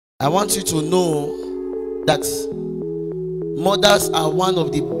I want you to know that mothers are one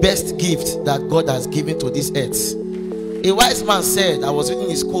of the best gifts that God has given to this earth. A wise man said, I was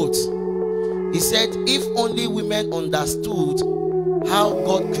reading his quote, he said, if only women understood how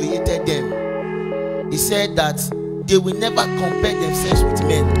God created them, he said that they will never compare themselves with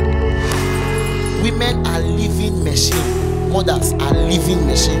men. Women are living machines. Mothers are living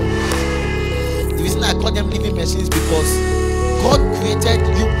machines. The reason I call them living machines is because God created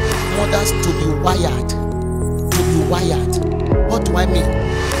you mothers to be wired. To be wired. What do I mean?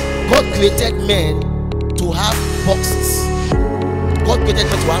 God created men to have boxes. God created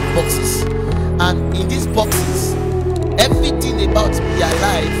men to have boxes. And in these boxes, everything about their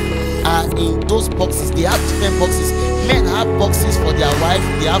life are in those boxes. They have different boxes. Men have boxes for their wife,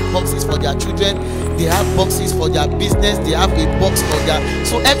 they have boxes for their children, they have boxes for their business, they have a box for their...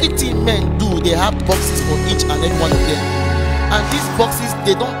 So everything men do, they have boxes for each and every one of them. And these boxes,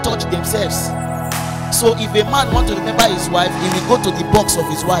 they don't touch themselves. So if a man wants to remember his wife, he will go to the box of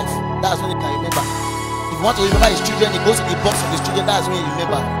his wife. That's when he can remember. If he wants to remember his children, he goes to the box of his children. That's when he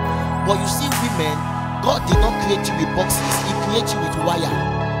remember. But you see, women, God did not create you with boxes. He created you with wire.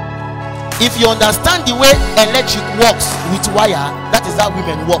 If you understand the way electric works with wire, that is how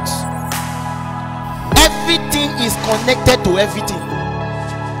women works. Everything is connected to everything.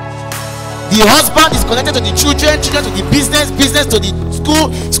 The husband is connected to the children, children to the business, business to the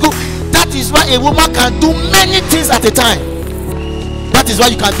school, school. That is why a woman can do many things at a time. That is why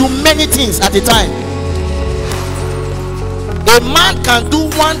you can do many things at a time. A man can do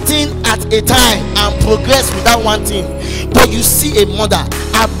one thing at a time and progress without one thing. But you see a mother,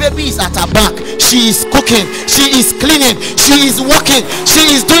 her baby is at her back, she is cooking, she is cleaning, she is working,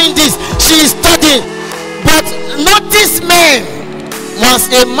 she is doing this, she is studying. But notice, men, once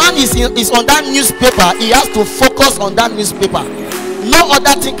a man is on that newspaper, he has to focus on that newspaper. No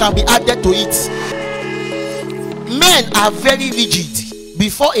other thing can be added to it. Men are very rigid.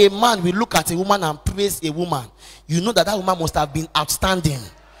 Before a man will look at a woman and praise a woman, you know that that woman must have been outstanding.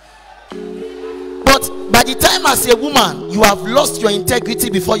 But by the time as a woman, you have lost your integrity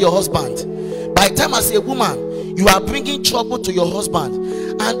before your husband. By the time as a woman, you are bringing trouble to your husband.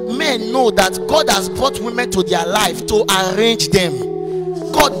 And men know that God has brought women to their life to arrange them.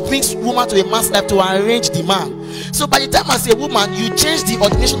 God brings woman to a man's life to arrange the man. So by the time as a woman, you change the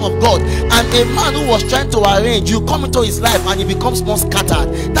ordination of God, and a man who was trying to arrange, you come into his life and he becomes more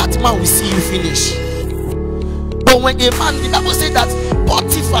scattered. That man will see you finish. But when a man, the Bible said that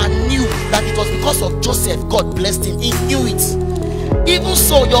Potiphar knew that it was because of Joseph God blessed him. He knew it. Even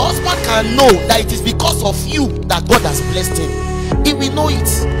so, your husband can know that it is because of you that God has blessed him. He will know it.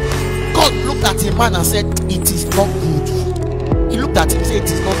 God looked at a man and said, it is not good. He looked at him and said,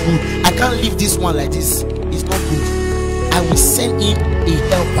 it is not good. I can't leave this one like this. It's not good. I will send him a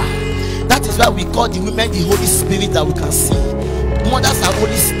helper. That is why we call the women the Holy Spirit that we can see. Mothers are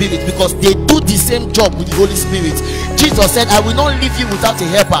Holy Spirit because they do the same job with the Holy Spirit. Jesus said, I will not leave you without a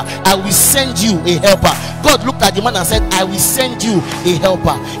helper. I will send you a helper. God looked at the man and said, I will send you a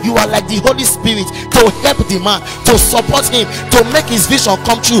helper. You are like the Holy Spirit to help the man, to support him, to make his vision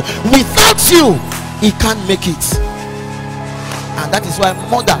come true. Without you, he can't make it. And that is why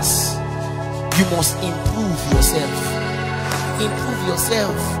mothers, you must improve yourself. Improve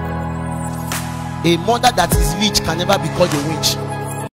yourself. A mother that is rich can never be called a witch.